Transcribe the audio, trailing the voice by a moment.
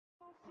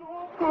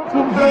Hey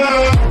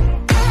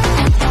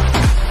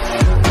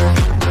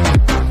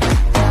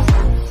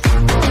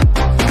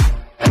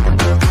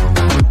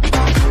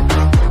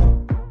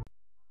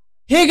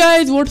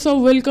guys what's up,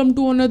 welcome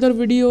to another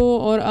video.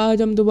 और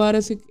आज हम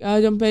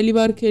पहली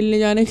बार खेलने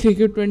जा रहे हैं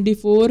क्रिकेट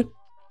 24।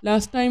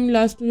 लास्ट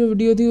जो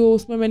वीडियो थी वो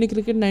उसमें मैंने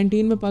क्रिकेट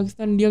 19 में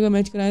पाकिस्तान इंडिया का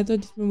मैच कराया था,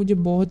 जिसमें मुझे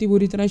बहुत ही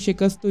बुरी तरह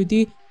शिकस्त हुई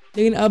थी।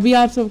 लेकिन अभी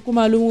आप सबको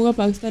मालूम होगा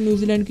पाकिस्तान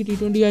न्यूजीलैंड की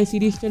T20 आई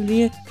सीरीज़ चल रही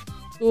है,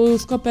 तो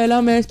उसका पहला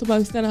मैच तो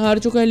पाकिस्तान हार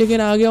चुका है।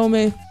 लेकिन आ गया हूँ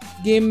मैं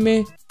गेम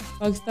में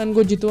पाकिस्तान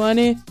को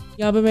जितवाने।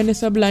 यहाँ पर मैंने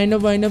सब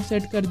लाइनअप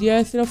सेट कर दिया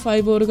है। सिर्फ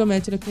 5 ओवर का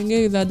मैच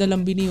रखेंगे, ज़्यादा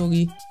लंबी नहीं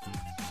होगी।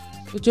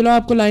 तो चलो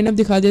आपको लाइनअप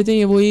दिखा देते हैं।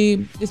 ये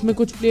वही, इसमें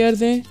कुछ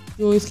प्लेयर्स हैं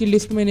जो इसकी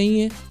लिस्ट में नहीं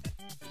है,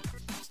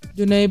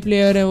 जो नए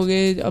प्लेयर हैं हो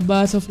गए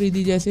अब्बास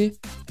अफरीदी जैसे,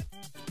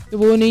 तो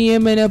वो नहीं है।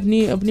 मैंने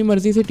अपनी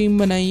मर्ज़ी से टीम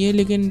बनाई है,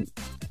 लेकिन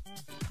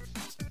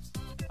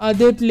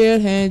आधे प्लेयर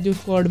हैं जो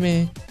स्क्वाड में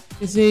हैं।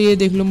 जैसे ये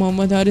देख लो,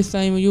 मोहम्मद हारिस,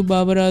 साइम अयूब,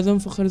 बाबर आजम,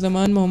 फ़खर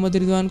जमान, मोहम्मद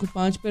रिजवान को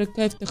 5 पे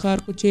रखा है, इफ्तिखार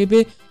को 6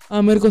 पे,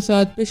 आमिर को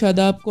 7 पे,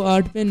 शादाब को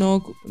 8 पे,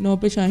 9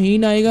 पे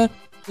शाहीन आएगा,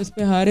 10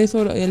 पे हारिस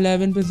और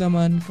 11 पे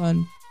जमान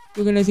खान,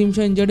 क्योंकि नसीम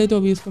शाह इंजर्ड है तो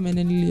अभी उसको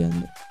मैंने नहीं लिया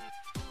अंदर।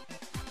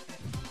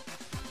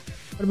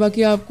 और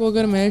बाकी आपको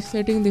अगर मैच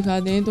सेटिंग दिखा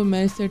दें तो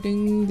मैच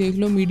सेटिंग देख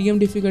लो, मीडियम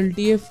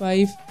डिफ़िकल्टी है,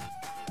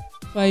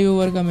 5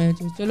 ओवर का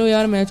मैच है। चलो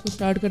यार मैच को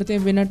स्टार्ट करते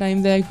हैं बिना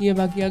टाइम ज़ाया किए।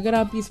 बाकी अगर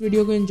आप इस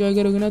वीडियो को एंजॉय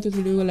करोगे ना तो इस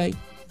वीडियो को लाइक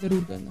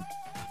ज़रूर करना।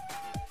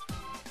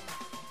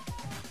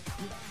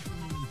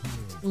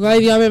 तो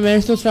गाइस यहाँ पे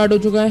मैच तो स्टार्ट हो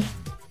चुका है,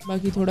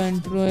 बाकी थोड़ा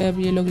इंट्रो है। अब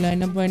ये लोग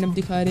लाइनअप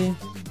दिखा रहे हैं।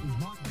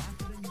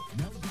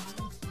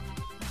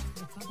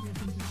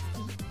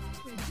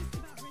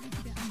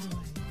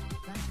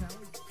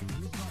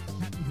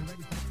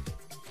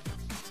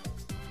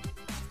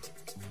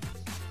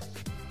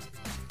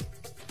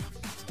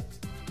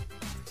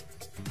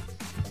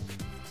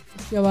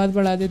 की आवाज़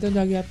बढ़ा देता हूँ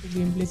ताकि आपको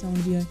गेम प्ले साउंड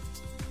भी आए।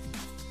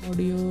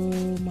 ऑडियो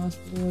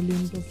मास्टर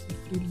वॉल्यूम तो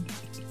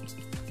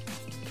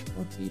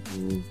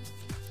 42,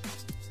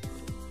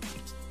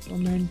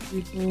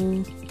 कमेंट्री तो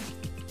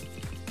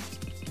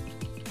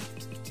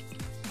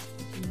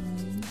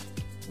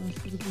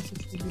मास्टर को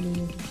 60 किलो।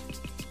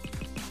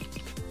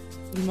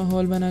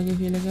 माहौल बना के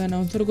खेलेगा।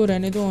 अनाउंसर को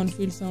रहने दो, ऑन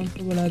फील्ड साउंड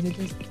को बढ़ा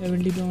देते हैं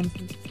 70 पे, ऑन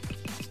फील्ड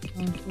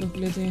साउंड को रख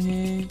लेते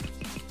हैं।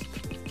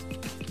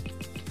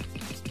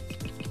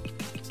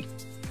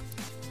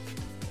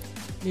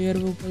 प्लेयर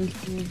वोकल्स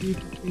को भी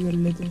कर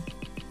लेते हैं।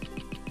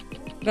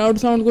 क्राउड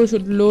साउंड को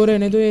लो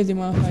रहने दो, ये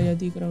दिमाग आ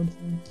जाती है क्राउड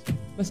साउंड।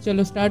 बस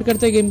चलो स्टार्ट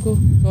करते हैं गेम को।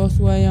 टॉस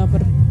हुआ है यहाँ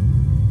पर।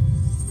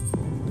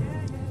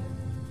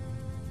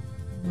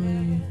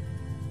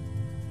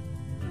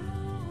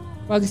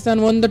 Pakistan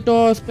one the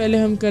toss. पहले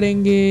हम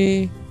करेंगे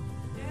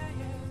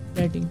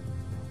batting.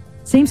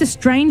 Seems a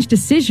strange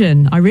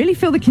decision. I really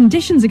feel the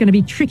conditions are going to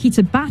be tricky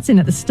to bat in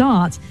at the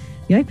start.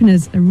 The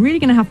openers are really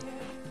going to have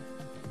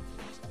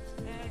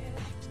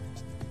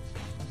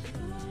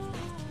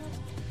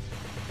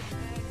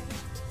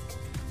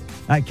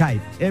Okay,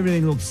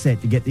 everything looks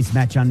set to get this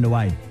match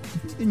underway.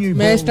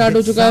 Match start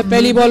हो चुका है।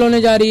 पहली ball होने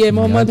जा रही है।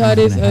 Mohammad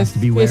Haris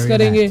face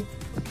करेंगे।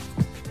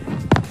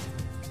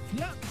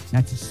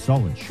 That's a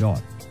solid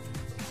shot.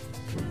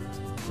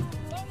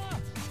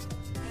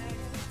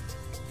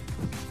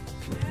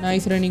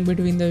 Nice running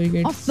between the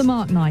wickets. Off the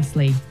mark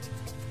nicely.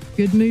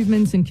 Good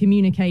movements and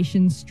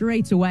communication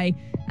straight away,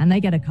 and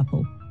they get a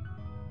couple.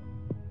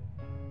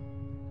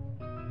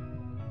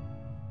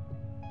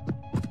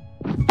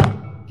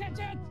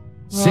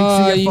 Six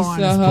of your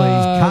finest,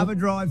 please. Cover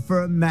drive for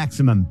a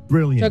maximum.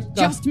 Brilliant.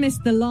 Just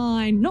missed the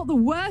line. Not the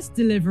worst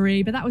delivery,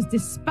 but that was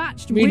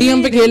dispatched.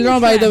 Medium पे खेल रहा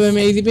हूँ भाई, the way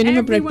मैं easy पे नहीं,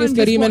 मैं practice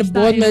करी, मैंने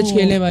बहुत मैच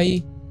खेले भाई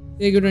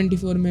क्रिकेट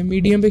 24 में।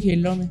 मीडियम पे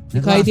खेल रहा हूँ मैं।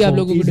 दिखाई थी आप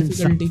लोगों को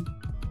डिफिकल्टी।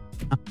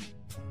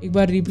 एक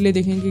बार रिप्ले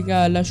देखेंगे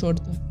क्या आला शॉट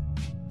था।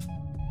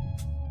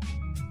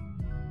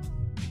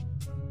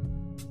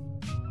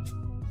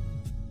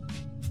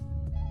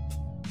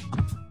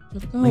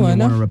 छक्का हुआ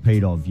ना। Want a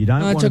repeat of. You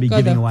don't want to be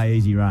giving away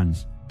easy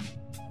runs.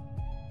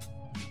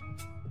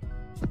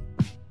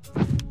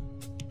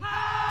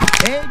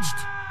 Edged.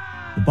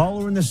 The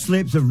bowler and the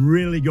slips have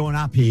really gone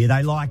up here.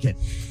 They like it.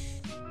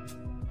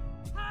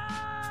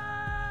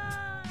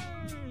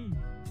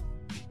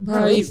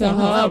 भाई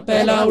साहब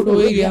पहला आउट हो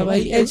ही गया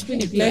भाई। एज पे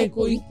निकला है,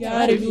 कोई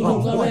क्या रिव्यू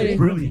होगा मेरे।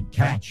 Brilliant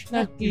catch.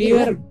 ना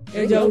क्लियर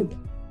एज आउट।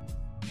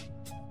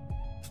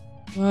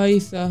 भाई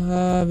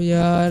साहब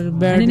यार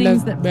बैड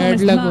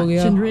लक हो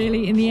गया।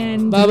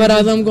 बाबर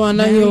आजम को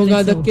आना ही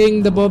होगा। The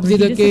king, the Bobji,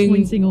 the king.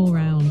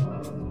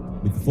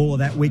 With 4 of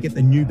that wicket,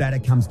 the new batter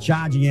comes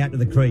charging out to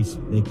the crease.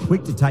 They're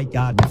quick to take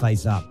guard and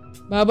face up.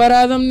 Babar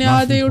Azam ने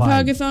आते ही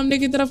उठा के सामने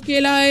की तरफ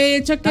खेला है। ये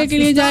छक्के के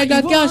लिए जाएगा।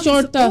 क्या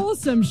शॉट था,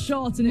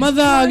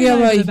 मजा आ गया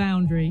भाई।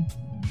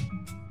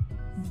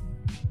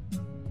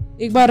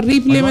 एक बार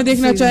रिप्ले में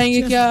देखना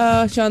चाहेंगे, क्या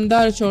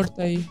शानदार शॉट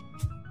था ये।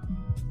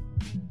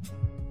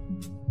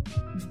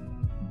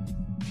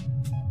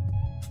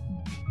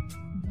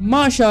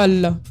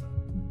 माशाअल्लाह।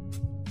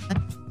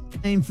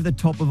 Aim for the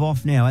top of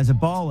off now. As a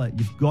bowler,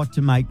 you've got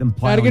to make them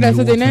play. Target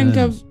ऐसा देना है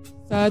इनका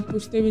शायद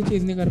पूछते भी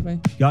चीज नहीं कर पाए।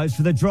 Goes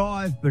for the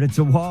drive, but it's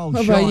a wild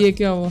भाई shot. ये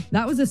क्या हुआ?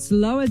 That was a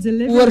slower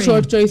delivery. Poor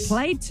shot choice.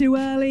 Played too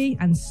early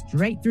and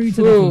straight through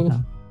to the keeper.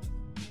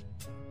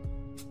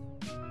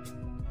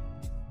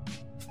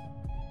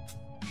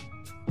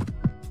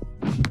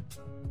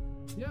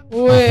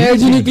 ओए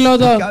एज निकला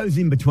था। Goes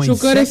in between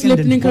शुक्र है स्लिप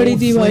second नहीं and खड़ी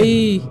fourth थी slip.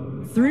 भाई।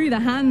 Through the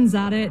hands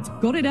at it,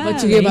 got it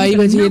बच early, गए भाई, but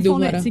बच गए enough on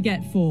दोबारा। it to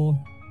get 4.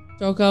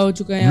 चौका हो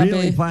चुका है यहाँ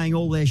Really पे। playing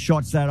all their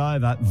shots that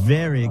over.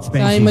 Very Saim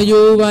expensive.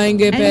 Ayub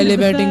आएंगे End पहले of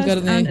the बैटिंग first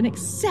करने। and an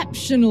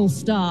exceptional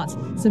start.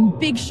 Some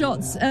big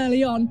shots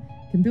early on.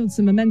 Can build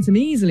some momentum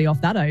easily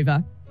off that over.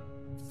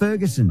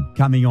 Ferguson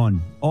coming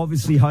on,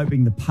 obviously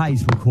hoping the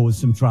pace will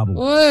cause some trouble.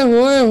 ओए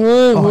होए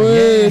होए Oh, होए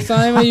yeah.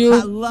 Saim Ayub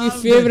की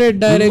Loved favourite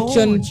it.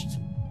 Direction. Launched.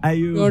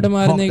 Ayub, shot pop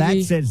मारने that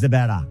की। says the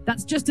batter.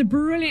 That's just a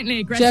brilliantly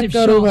aggressive check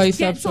करो shot. भाई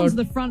सब Gets onto shot.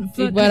 the front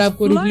foot. एक बार and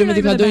आपको it's रिप्ले में flown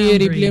दिखा over दो, the ये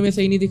boundary. रिप्ले में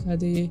सही नहीं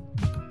दिखाते ये।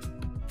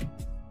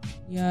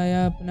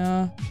 या अपना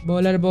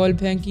बॉलर बॉल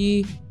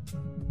फेंकी।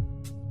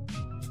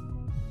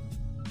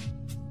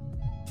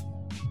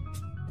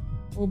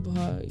 ओ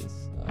भाई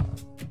साहब।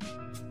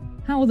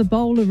 How will the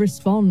bowler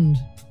respond?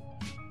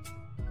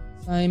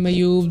 Saim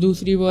Ayub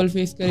दूसरी बॉल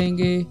फेस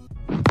करेंगे।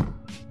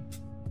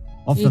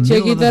 Off the नीचे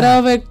middle की of the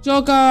तरफ bat. एक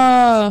चौका।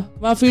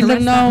 वहाँ फील्डर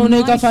Caress ना that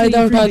होने का nicely फायदा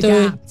through the उठाते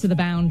हुए gap to the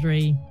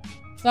boundary.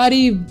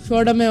 सारी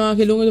शॉट मैं वहाँ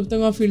खेलूंगा जब तक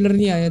वहाँ फील्डर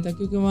नहीं आया था,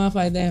 क्योंकि वहाँ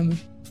फायदा है हमें।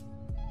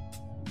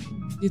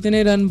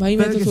 जितने रन भाई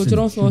मैं तो सोच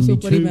रहा हूँ 100 से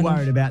shouldn't be ऊपर ही too बना।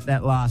 worried about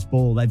that last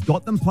ball. They've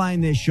got them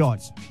playing their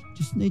shots.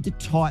 Just need to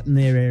tighten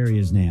their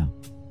areas now.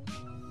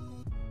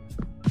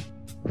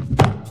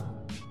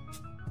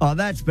 Oh,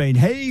 that's been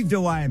heaved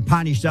away and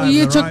punished over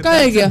ये the rope. छक्का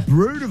है That's क्या? a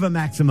brute of a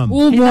maximum.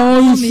 O Hit that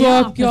भाई on the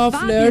साहब up, क्या a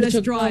flat fabulous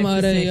छक्का drive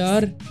मारा for है 6.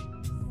 यार।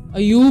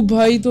 अयूब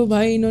भाई तो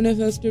भाई इन्होंने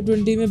फर्स्ट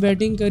T20 में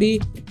बैटिंग करी,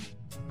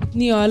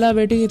 इतनी आला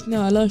बैटिंग, इतने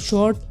आला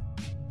शॉट।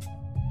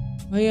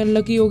 भाई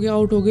अनलकी हो गया,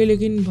 आउट हो गए,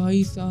 लेकिन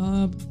भाई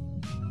साहब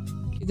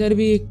इधर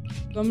भी एक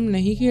कम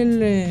नहीं खेल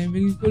रहे हैं।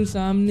 बिल्कुल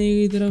सामने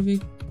की तरफ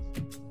एक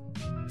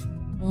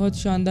बहुत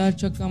शानदार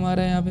छक्का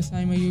मारा है यहाँ पे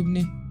साइम अयूब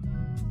ने।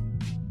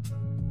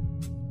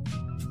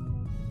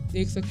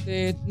 देख सकते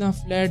हैं इतना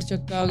फ्लैट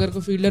छक्का, अगर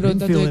कोई फील्डर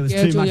Didn't होता feel तो there was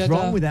कैच too हो much जाता।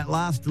 wrong with that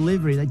last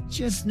delivery. They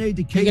just need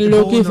to keep लेकिन the ball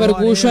Loki in the right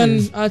Ferguson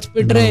areas, आज and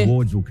पिट the रहे हैं।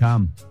 rewards will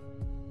come.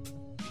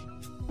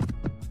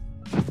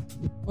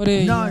 अरे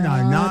No, no,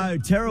 no.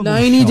 Terrible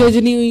line ही shot. जज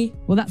नहीं हुई।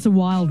 Well, that's a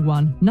wild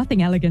one.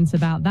 Nothing elegant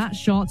about that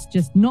shot.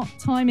 Just not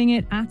timing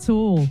it at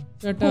all.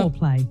 Shut Poor up.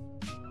 play.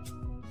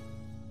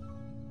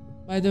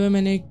 By the way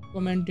मैंने एक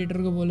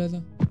commentator को बोला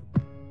था।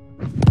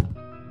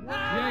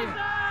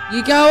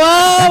 ये क्या हुआ?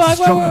 That's a भाग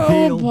strong भाग,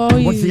 appeal. ओ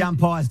भाई। What's the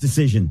umpire's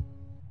decision?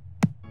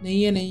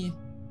 नहीं है नहीं है,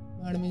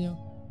 भाड़ में जाओ।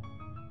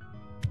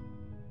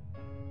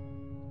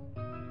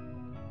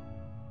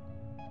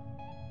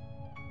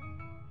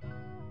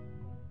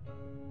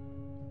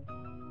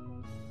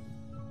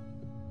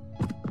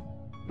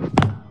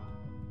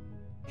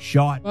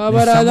 Shot.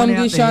 बाबर There's someone आजम out की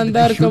there that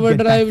शानदार they should cover get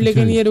back drive, for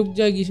लेकिन two. ये रुक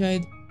जाएगी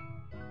शायद,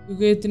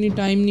 क्योंकि इतनी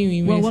टाइम नहीं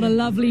हुई Well, what a मेरे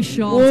से। lovely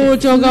shot. Oh,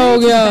 It चौका flew हो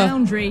to the गया।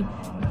 boundary.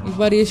 एक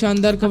बार ये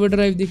शानदार कवर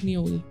ड्राइव दिखनी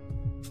होगी।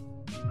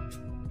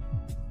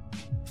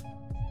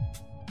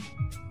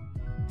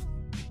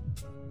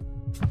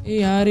 ए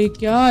यार ये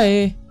क्या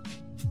है?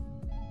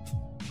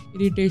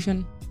 इरिटेशन।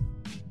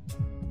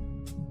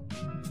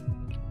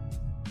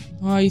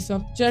 भाई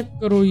साहब चेक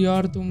करो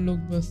यार तुम लोग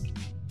बस।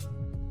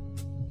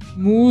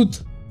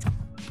 Smooth.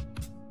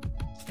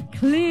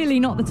 Clearly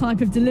not the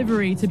type of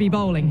delivery to be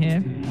bowling here.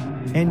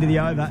 End of the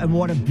over, and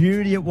what a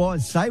beauty it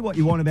was. Say what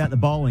you want about the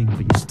bowling,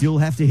 but you still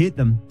have to hit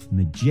them.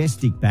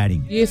 Majestic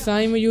batting. ये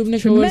साइम अयूब ने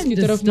covers की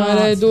Tremendous तरफ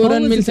मारा है। start. 2 run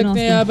Bowlers mill have been सकते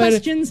हैं यहाँ asking पर।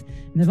 questions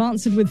and they've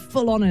answered with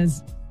full honours.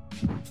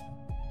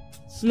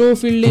 Slow Good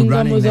fielding का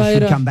running. They should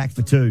मुजाहिरा। come back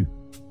for two.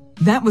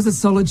 That was a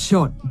solid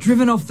shot.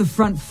 Driven off the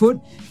front foot.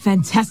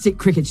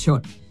 Fantastic cricket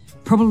shot.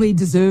 Probably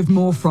deserved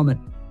more from it.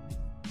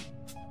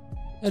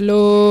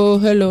 Hello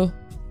hello.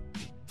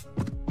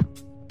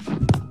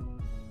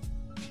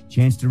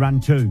 Chance to run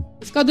two.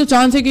 इसका तो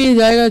chance है कि ये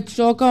जाएगा,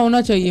 चौका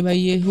होना चाहिए भाई,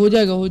 ये हो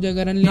जाएगा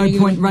रन No लेने की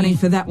point जरूरत running नहीं।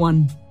 for that one.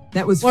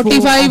 That was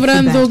 45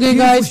 run हो गए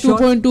गाइस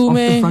 2.2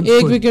 में, एक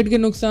विकेट विकेट के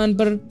नुकसान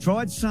पर।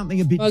 Tried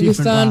something a bit different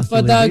Pakistan last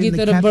फतह delivery, की and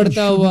the तरफ captain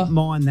बढ़ता हुआ। shouldn't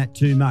mind that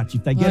too much.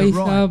 If they get भाई it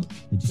right, साहब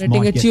they just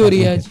बैटिंग might अच्छी get हो that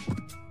रही है आज। wicket.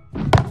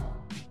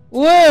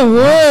 ओए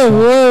होए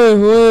होए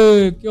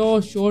होए क्या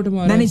शॉट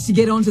मारा। Managed to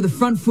get onto the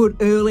front foot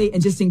early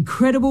and just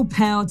incredible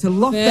power to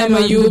loft that Sam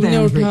over the Ayub ने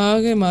boundary.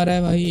 उठा के मारा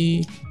है भाई।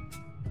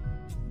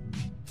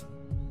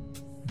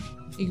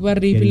 एक बार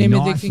रिप्ले Getting में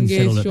nicely देखेंगे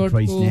settled इस at the शॉट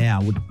crease को now.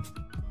 Would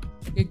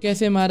कि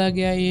कैसे मारा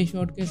गया है, ये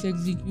शॉट कैसे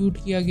एग्जीक्यूट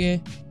किया गया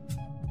है,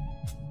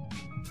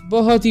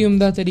 बहुत ही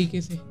उम्दा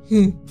तरीके से।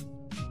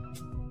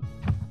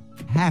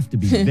 have to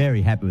be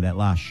very happy with that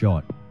last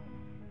shot.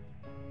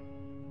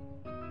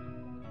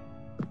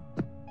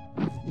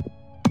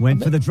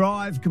 Went for the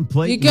drive, ये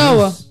complete. क्या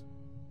हुआ? miss.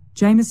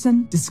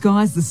 Jameson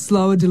disguised the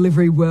slower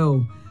delivery well.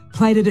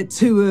 Played it at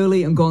too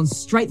early and gone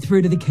straight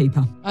through to the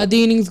keeper.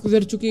 आधी innings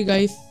गुजर चुकी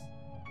guys,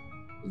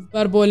 इस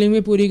बार bowling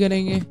में पूरी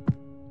करेंगे।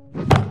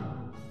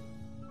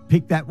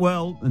 picked that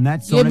well, and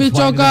that's ये भी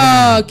चौका।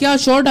 क्या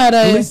शॉट आ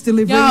रहा है,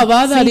 क्या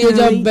आवाज आ रही है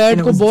जब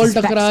बैट को बॉल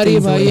टकरा रही है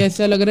भाई,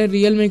 ऐसा लग रहा है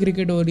रियल में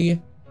क्रिकेट हो रही है।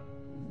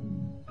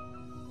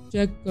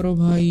 चेक करो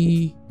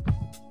भाई।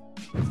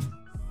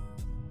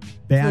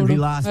 Boundary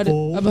last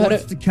ball. अब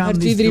हर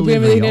चीज रिप्ले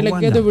में देखने लग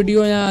गया तो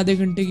वीडियो यहाँ आधे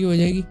घंटे की हो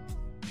जाएगी।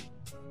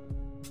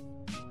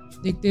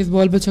 देखते इस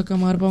बॉल पे छक्का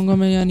मार पाऊंगा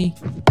मैं या नहीं।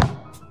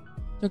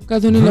 छक्का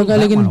तो नहीं लगा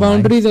लेकिन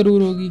बाउंड्री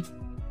जरूर होगी।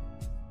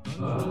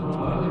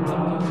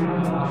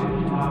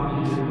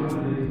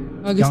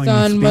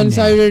 पाकिस्तान वन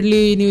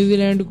साइडेडली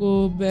न्यूजीलैंड को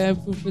बैक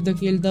फुट पे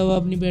धकेलता हुआ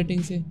अपनी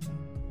बैटिंग से।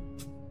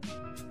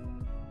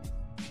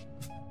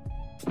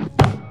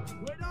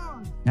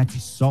 That's a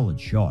solid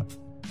shot.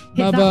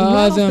 Hit that well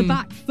off the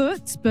back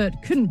foot, but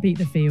couldn't beat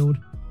the field.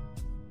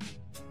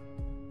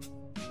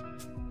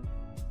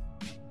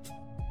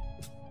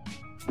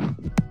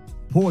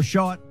 Poor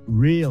shot,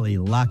 really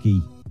lucky.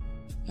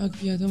 क्या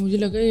किया था, मुझे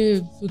लगा ये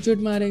स्विच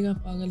मारेगा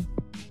पागल।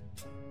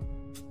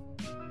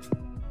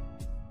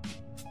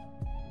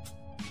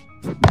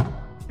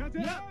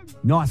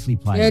 Nicely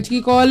played. कैच की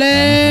कॉल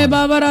है,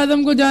 बाबर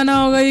आजम को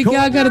जाना होगा। ये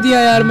क्या कर दिया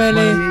यार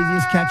मैंने। One of the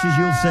easiest catches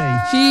you'll see.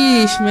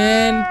 शीश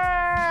man.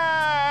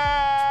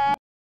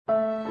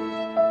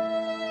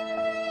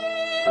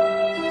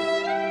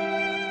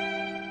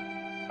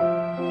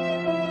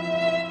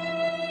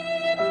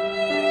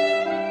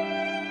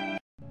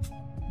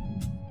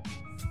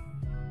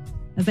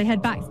 As they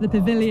head back to the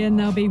pavilion,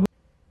 they'll be...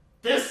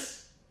 This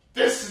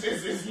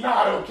is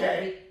not okay.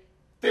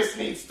 This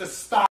needs to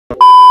stop.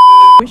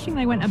 wishing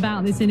they went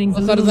about this innings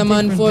a Fakhar little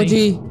Zaman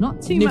फौजी differently. Not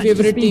too अपनी much to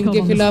favourite speak team of के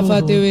on the खिलाफ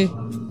आते scoreboard.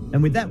 हुए।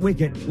 And with that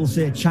wicket, we'll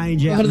see a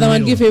change out. फखर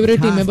जमान की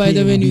favourite team है by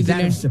the way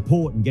New Zealand.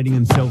 Support and getting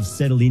themselves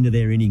settled into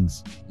their innings.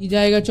 ये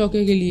जाएगा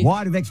चौके के लिए।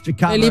 Wide of extra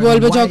cover. पहली बॉल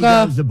पे and away चौका।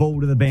 goes the ball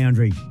to the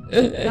boundary.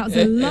 That was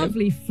a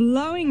lovely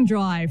flowing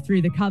drive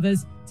through the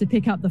covers to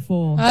pick up the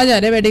four. आ जा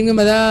रहे बैटिंग में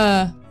मजा।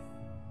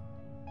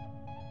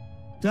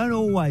 Don't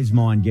always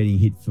mind getting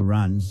hit for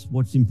runs.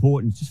 What's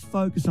important is just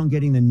focus on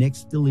getting the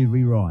next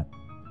delivery right.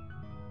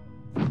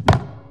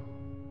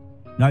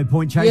 No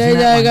point chasing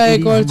that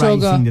one. It is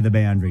racing to the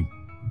boundary.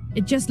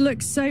 It just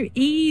looks so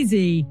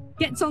easy.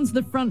 Gets onto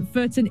the front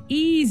foot and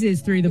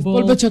eases through the ball.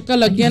 Ball पे छक्का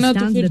लग गया ना तो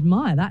stand फिर and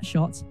admire that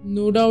shot.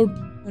 No doubt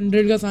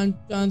 100 का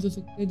chance हो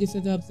सकता है जिस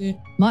हिसाब से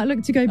Might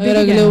look to go big अगर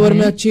अगले again ओवर में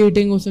here. अच्छी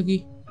हिटिंग हो सकी।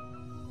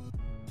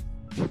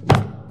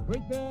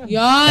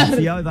 यार That's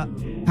the over.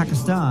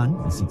 Pakistan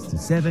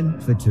 67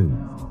 for 2.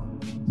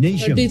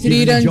 Nisham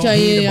 33 run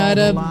चाहिए यार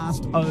अब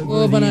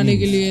वो बनाने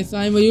के लिए।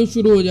 साइम वही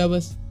शुरू हो जा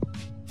बस,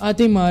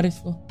 आते ही मार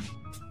इसको,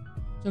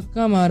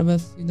 छक्का मार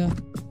बस सीधा।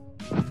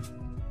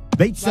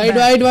 Beats the Wide,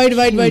 bat. wide, wide,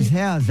 wide, wide. Jeez,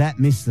 how's that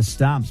missed the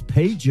stumps?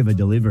 Peach of a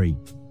delivery.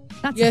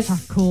 That's Yes. a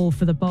tough call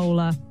for the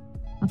bowler.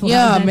 I thought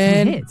Yeah, that was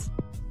there to man. hit.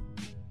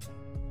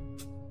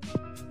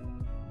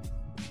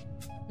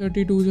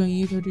 32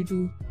 चाहिए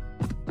 32।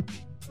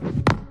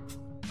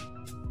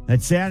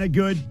 That sounded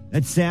good.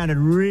 That sounded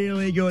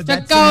really good.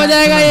 That's छक्का हो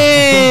जाएगा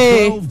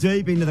ये। 12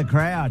 deep into the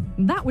crowd.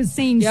 That was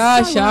seen क्या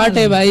so shot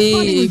है early. भाई,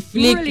 Body was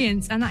flick।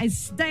 brilliant, and that is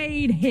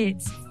stayed hit.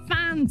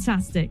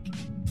 Fantastic.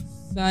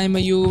 Saim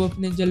Ayub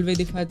अपने जलवे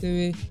दिखाते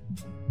हुए।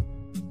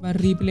 बार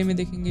रिप्ले में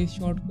देखेंगे इस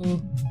शॉट को।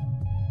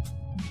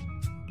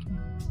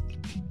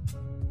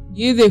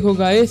 ये देखो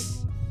गाइस,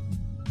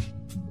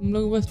 तुम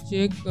लोग बस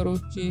चेक करो,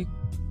 चेक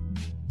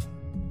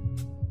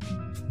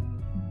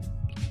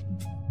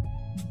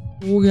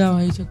हो गया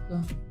भाई छक्का।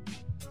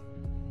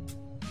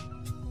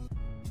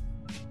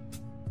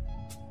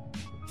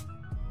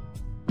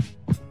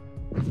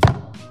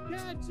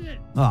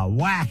 Oh,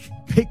 whack.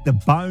 Pick the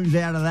bones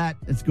out of that.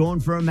 It's gone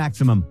for a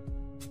maximum.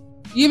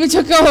 ये भी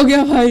छक्का हो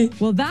गया भाई।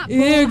 Well, that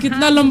ये ball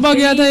कितना has लंबा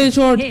गया था ये been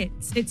shot. hit.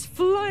 It's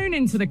flown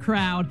into the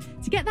crowd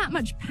to get that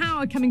much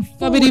power coming अभी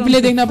forward. रिप्ले onto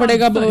the देखना front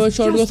पड़ेगा foot. It's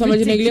शॉट को just समझने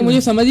के लिए। ridiculous.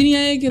 मुझे समझ ही नहीं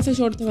आया कैसा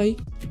शॉट था भाई।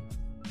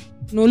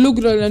 नो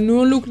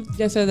लुक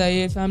जैसा था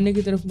ये, सामने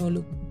की तरफ नो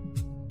लुक।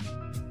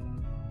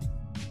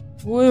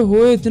 ओए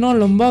होए इतना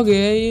लंबा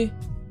गया है ये,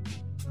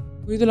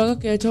 मुझे तो लगा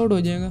कैच आउट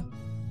हो जाएगा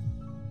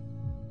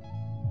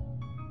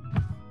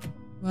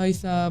भाई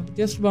साहब।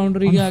 जस्ट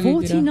बाउंड्री के On आगे गिरा।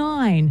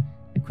 49.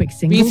 A quick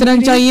single. 20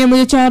 रन चाहिए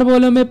मुझे 4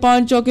 बॉलों में,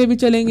 5 चौके भी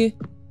चलेंगे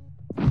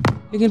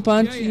लेकिन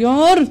 5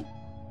 यार।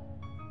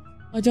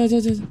 अच्छा अच्छा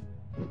अच्छा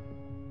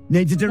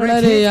Needs a direct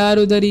अरे hit. यार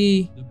उधर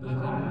ही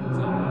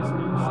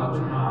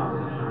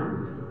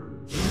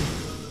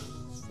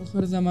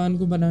फखर जमान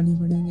को बनानी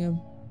पड़ेंगे अब।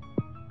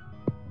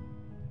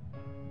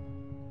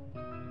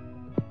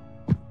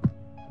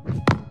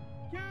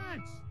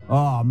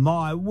 Oh,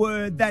 my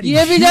word. That is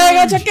ये भी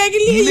जाएगा huge. छक्के के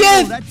लिए। Middle,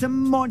 Yes. That's a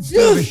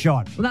monster of a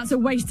shot. Well, that's a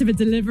waste of a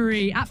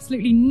delivery.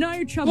 Absolutely no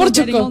trouble और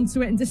getting छक्का।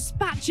 onto it and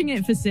dispatching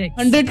it for 6.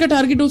 100 का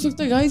target हो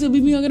सकता है गाइस।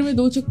 अभी भी अगर मैं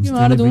 2 छक्के His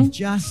मार दूं, delivery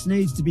just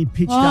needs to be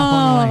pitched up हाँ,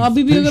 on length.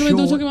 अभी भी Too अगर मैं 2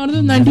 short, छक्के मार दूं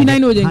and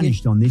 99 हो get जाएंगे।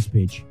 punished on this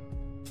pitch.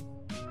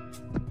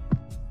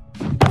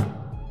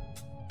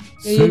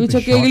 ये भी Super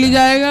छक्के के लिए shot.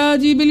 जाएगा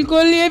जी,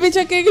 बिल्कुल ये भी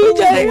छक्के के लिए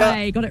जाएगा।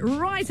 Away. Got it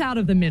right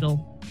out of the middle.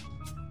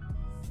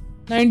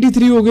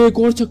 93 हो गए, एक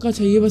और छक्का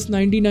चाहिए बस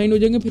 99 हो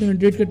जाएंगे, फिर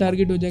 100 का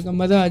टारगेट हो जाएगा,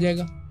 मजा आ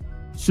जाएगा।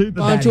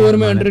 Super 5 batting ओवर at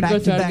में the moment. 100 का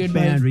Back-to-back टारगेट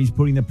भाई। boundaries,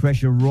 putting the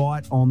pressure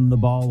right on the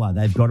bowler.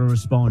 They've got to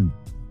respond.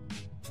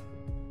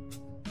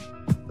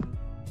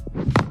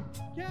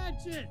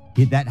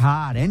 Hit that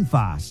hard and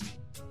fast.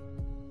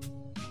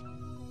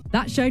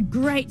 That showed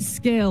great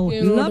skill.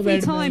 Okay, not Lovely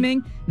bad,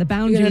 timing. The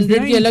boundary was 100 the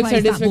की only अलग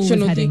place that ball satisfaction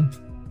was होती। heading.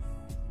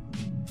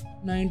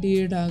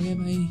 98 आ गए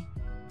भाई,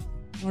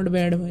 not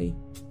bad भाई।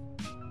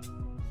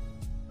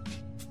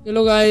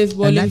 चलो guys, And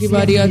bowling that's की the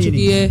बारी आ end of the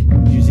चुकी है।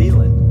 innings. New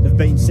Zealand have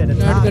been set a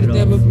start target करते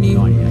हैं अब of अपनी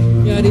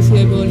 98. प्यारी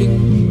सी बॉलिंग।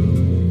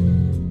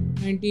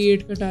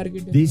 98 का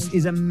टारगेट है। This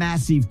is a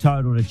massive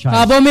total to chase.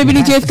 ख्वाबों में भी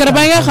नहीं चेस कर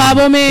पाएंगे,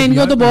 ख्वाबों में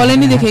इनको तो बॉल ही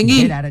नहीं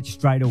दिखेंगी। Get at it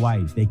straight away.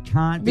 They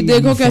can't अभी be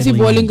देखो कैसी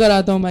settling बॉलिंग in.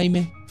 कराता हूँ भाई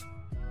मैं,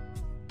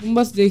 तुम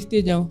बस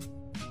देखते जाओ।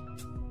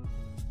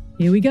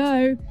 Here we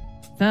go.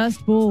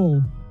 First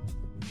ball.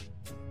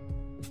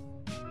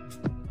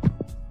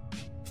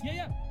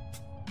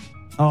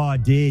 Oh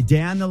dear,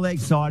 down the leg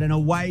side and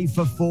away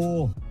for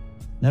 4.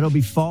 That'll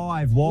be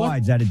 5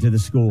 wides added to the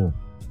score.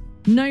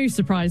 No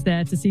surprise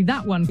there to see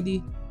that one.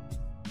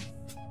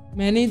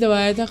 मैंने ही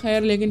दबाया था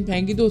खैर, लेकिन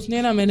फेंकी तो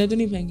उसने ना, मैंने तो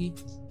नहीं फेंकी।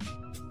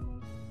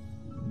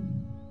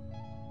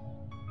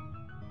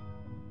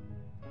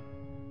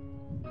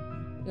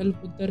 चल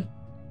पुत्र,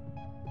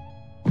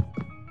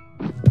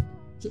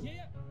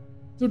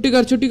 छुट्टी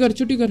कर, छुट्टी कर,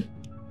 छुट्टी कर।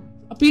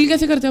 अपील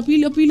कैसे करते?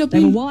 Appeal, appeal, They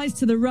appeal. were wise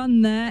to the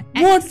run there.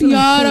 What Excellent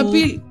यार, ball.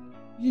 अपील,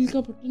 अपील का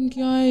बटन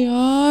क्या है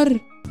यार?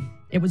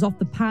 It was off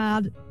the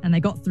pad and they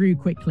got through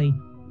quickly.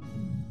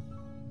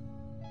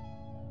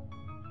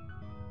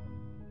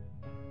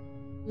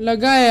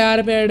 लगा है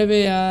यार पैड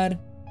पे यार।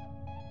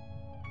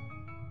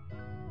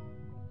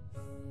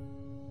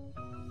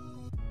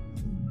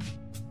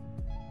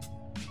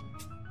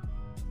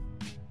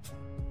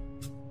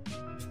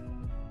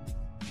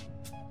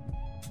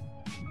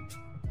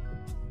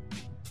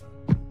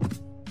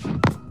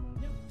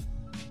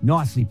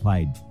 Nicely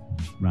played.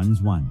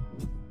 Runs 1.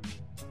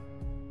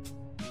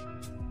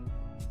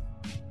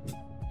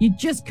 You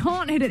just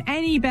can't hit it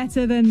any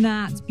better than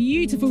that.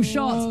 Beautiful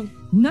shot.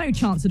 No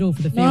chance at all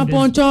for the ना fielders.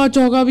 पहुंचा,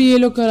 चौका भी ये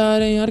लोग करा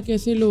रहे हैं यार,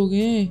 कैसे लोग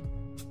हैं?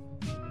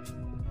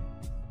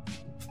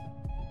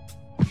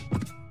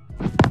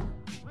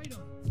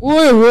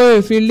 ओए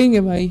ओए, फील्डिंग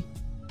है भाई,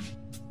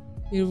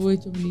 फिर वो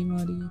चुगली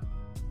मारी है।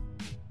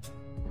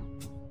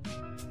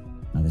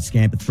 Another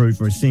scamper through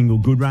for a single.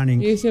 Good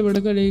running. एक से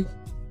बढ़कर एक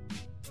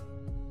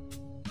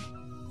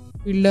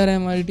फील्डर है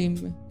हमारी टीम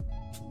में।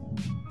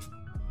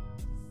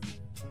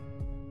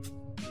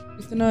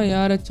 इतना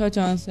यार अच्छा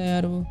चांस है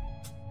यार वो।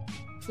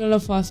 चलो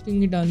फास्टिंग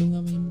ही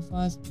डालूंगा भाई मैं,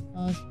 fast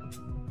fast.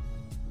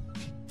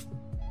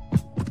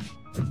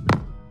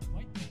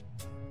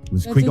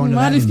 Was quick onto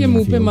मार that in इसके the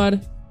मुंह पे infield. मार।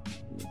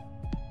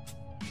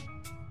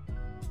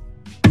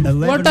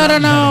 11 What a run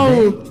runs out out. of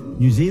it.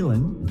 New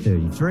Zealand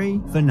 33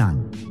 for none.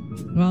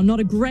 Well, not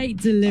a great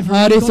delivery.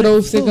 Haris Got it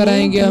Rauf से full.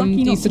 कराएंगे हम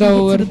Lucky not to तीसरा hit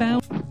to over. the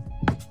bound.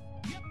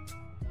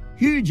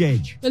 Huge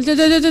edge. चल चल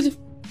चल चल,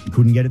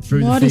 Couldn't get it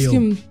through the मार इसके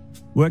field. मुंह।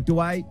 Worked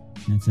away.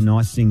 That's a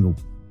nice single.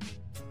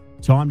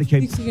 Time to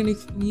keep. एक सेकंड,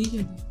 ये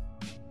क्या था?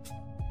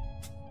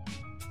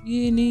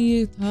 ये नहीं,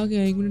 ये था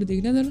क्या? एक मिनट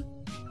देखना जरा,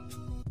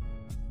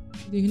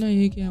 देखना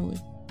ये क्या हुआ है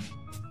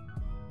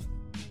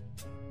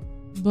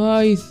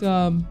भाई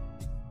साहब।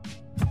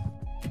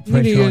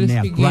 Pressure on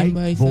now. Great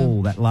भाई ball,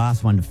 साहब। that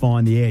last one to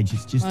find the edge.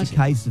 It's just a Nice.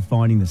 case of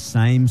finding the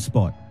same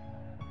spot.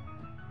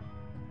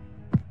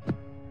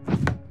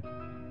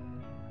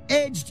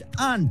 Edged,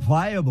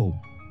 unplayable.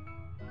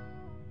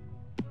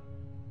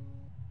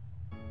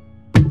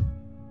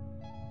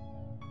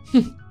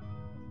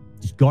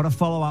 Just got to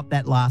follow up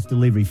that last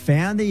delivery.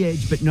 Found the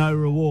edge, but no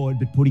reward,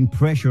 but putting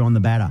pressure on the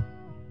batter.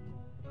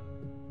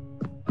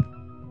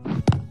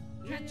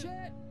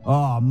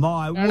 Oh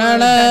my word,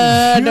 that is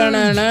huge.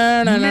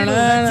 Middle,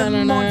 that's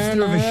a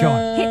monster of a shot.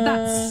 Hit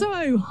that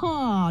so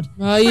hard.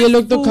 भाई ये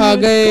लोग तो खा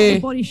Forward, गए। got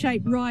the body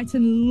shape right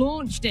and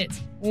launched it.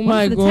 Oh One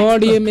my for the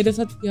god, ये textbook. मेरे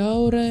साथ क्या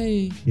हो रहा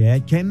है? Yeah,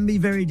 it can be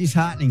very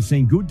disheartening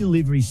seeing good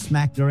deliveries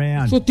smacked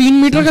around. तो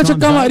 3 मीटर का Sometimes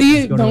छक्का मारी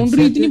है, just gotta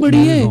बाउंड्री accept इतनी it,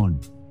 बड़ी है। move on.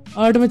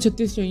 8 में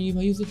 36 चाहिए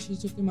भाई, उसे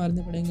 6 छक्के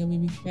मारने पड़ेंगे अभी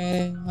भी।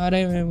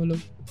 हारे हुए हैं वो लोग।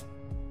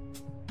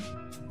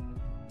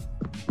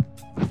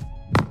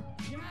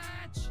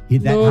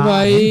 Hit that No, hard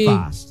bhai. and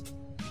fast.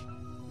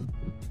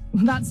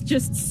 That's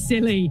just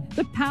silly.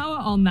 The power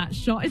on that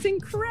shot is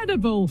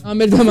incredible. हाँ,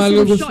 मेरे That's the दिमाग में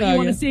sort of गुस्सा shot आ you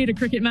want गया। to see at a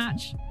cricket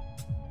match.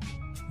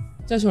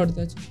 अच्छा shot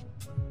था, अच्छा।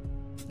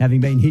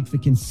 Having been hit for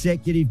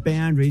consecutive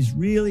boundaries,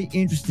 really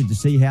interested to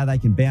see how they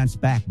can bounce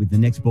back with the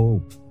next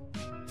ball.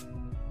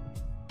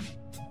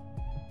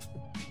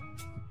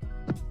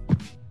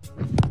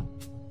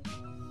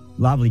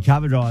 Lovely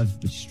cover drive,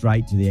 but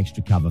straight to the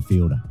extra cover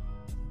fielder.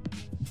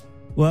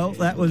 Well,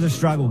 that was a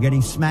struggle,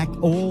 getting smacked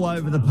all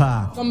over the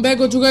park. Comeback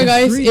हो चुका है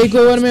guys. एक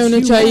over में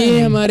उन्हें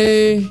चाहिए हमारे,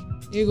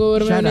 एक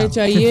over में Shut उन्हें up to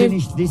चाहिए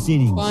finish this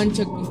innings. 5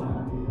 छक्के।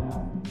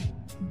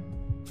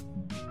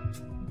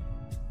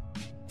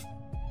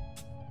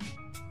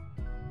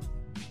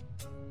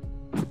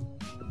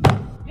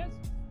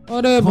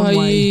 अरे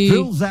भाई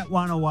drills that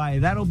one away.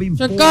 That'll be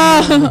 4 छक्का।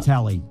 on the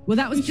tally. Well,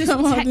 that was just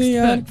Come on,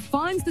 यार। textbook.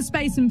 Finds the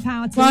space and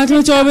power to 5 में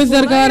lift that 24 ball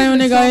दरकार है over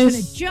उन्हें the top and guys.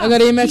 it just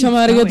अगर ये match keeps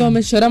हमारे गए तो going.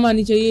 हमें शर्म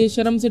आनी चाहिए,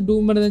 शर्म से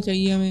डूब मरना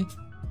चाहिए हमें।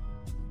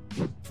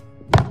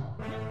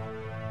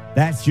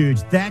 That's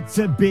huge. That's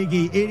a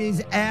biggie. It is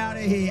out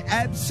of here.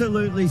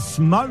 Absolutely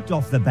smoked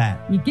off the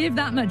bat. You give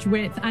that much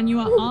width and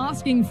you are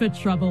asking for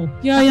trouble.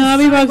 क्या That यहाँ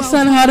was भी so well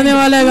पाकिस्तान timed, हारने it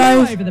वाला है flew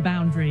guys. over the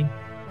boundary.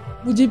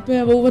 मुझे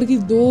over की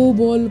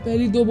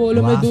पहली दो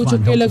बॉलों में Last 2 one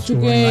छक्के helped लग the चुके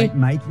scoring हैं। rate,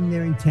 making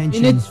their इन्हें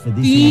intentions for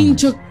this 3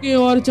 innings. छक्के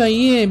और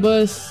चाहिए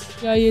बस।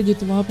 क्या ये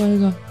जितवा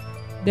पाएगा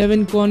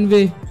डेविन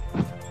कॉनवे?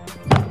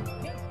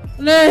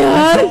 नहीं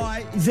यार, Try.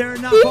 Is there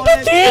enough on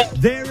it?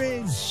 There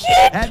is.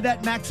 Add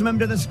that maximum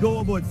to the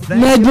scoreboard.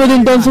 Thank match you बहुत very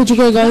इंटेंस हो much.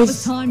 चुका है That was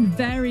guys. timed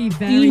very,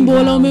 very 3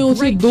 बॉलों well. में उसे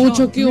Great 2 shot,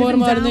 छक्के और driven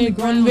मारने। down the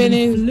ground Conway and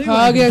ने flew खा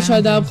over गया the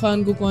शादाब boundary.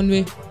 खान को।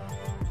 कॉनवे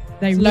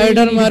They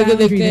स्लाइडर really मार के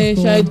boundary देखते हैं,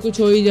 this शायद ball. कुछ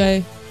हो ही जाए।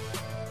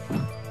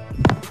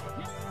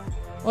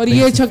 और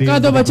Thanks ये to छक्का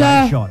field तो with a बचा।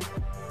 great shot.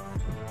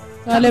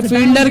 साले That was a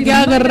fielder boundary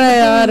क्या the कर रहा है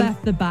moment the ball यार?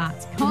 left the bat.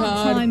 Can't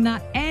यार। time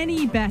that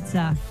any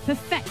better.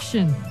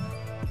 Perfection.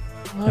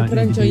 8 run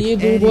need to चाहिए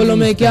do 2 बॉलों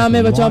में। anything क्या मैं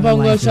special. बचा Line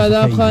पाऊंगा? length of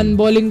Shadab PB. Khan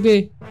bowling पे,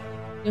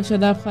 या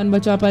शादाब खान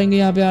बचा पाएंगे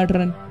यहाँ पे 8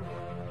 run?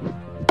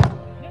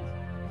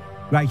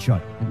 Great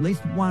shot. At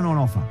least one on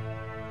offer.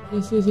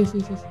 Yes.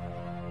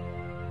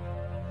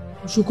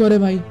 शुक्र है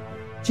भाई।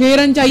 6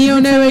 रन चाहिए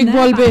उन्हें एक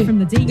बॉल पे। From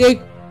the deep.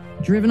 देख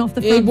Driven off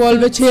the एक front बॉल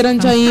पे foot. 6 रन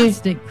चाहिए।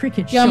 Fantastic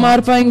cricket क्या shot.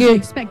 मार पाएंगे?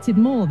 Probably expected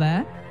more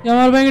there. क्या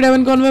मार पाएंगे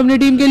डेविन कॉनवे अपनी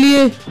टीम के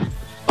लिए?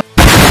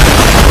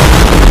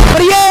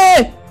 और ये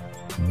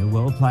Yeah,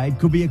 well played.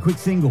 Could be a quick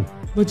single.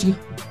 बच गया।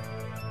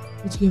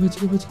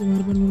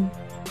 मार।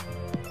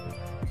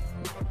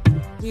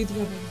 जीत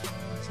गया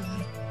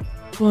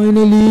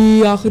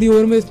फाइनली। आखिरी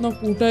ओवर में इतना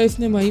कूटा है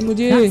इसने भाई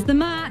मुझे। That's the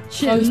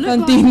match. It Pakistan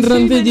looked 3 like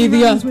run too से many जीत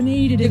गया। runs were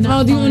needed in जितना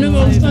that थी उन्होंने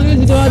final पाकिस्तान over.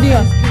 को जितवा दिया।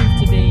 Proved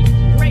to be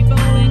great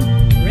bowling,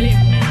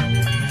 brilliant.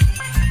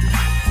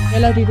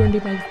 पहला T20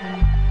 पाकिस्तान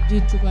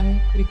जीत चुका है।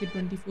 क्रिकेट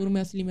 24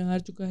 में असली में हार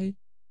चुका है।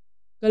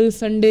 कल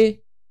संडे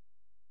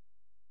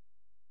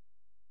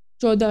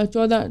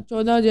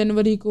 14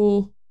 जनवरी को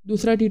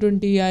दूसरा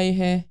T20 आए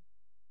है।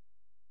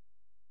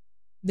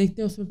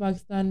 देखते हैं उसमें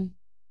पाकिस्तान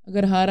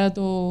अगर हारा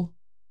तो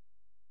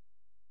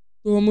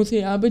हम उसे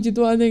यहाँ पे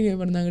जितवा देंगे,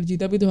 वरना अगर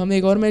जीता भी तो हम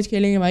एक और मैच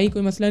खेलेंगे भाई,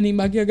 कोई मसला नहीं।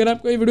 बाकी अगर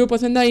आपको ये वीडियो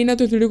पसंद आई ना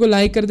तो इस वीडियो को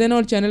लाइक कर देना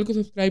और चैनल को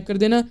सब्सक्राइब कर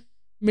देना।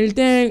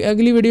 मिलते हैं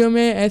अगली वीडियो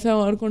में। ऐसा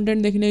और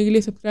कंटेंट देखने के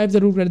लिए सब्सक्राइब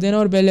ज़रूर कर देना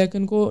और बेल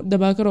आइकन को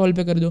दबाकर ऑल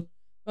पे कर दो।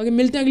 बाकी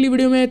मिलते हैं अगली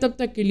वीडियो में, तब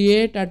तक के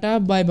लिए टाटा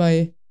बाय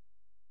बाय।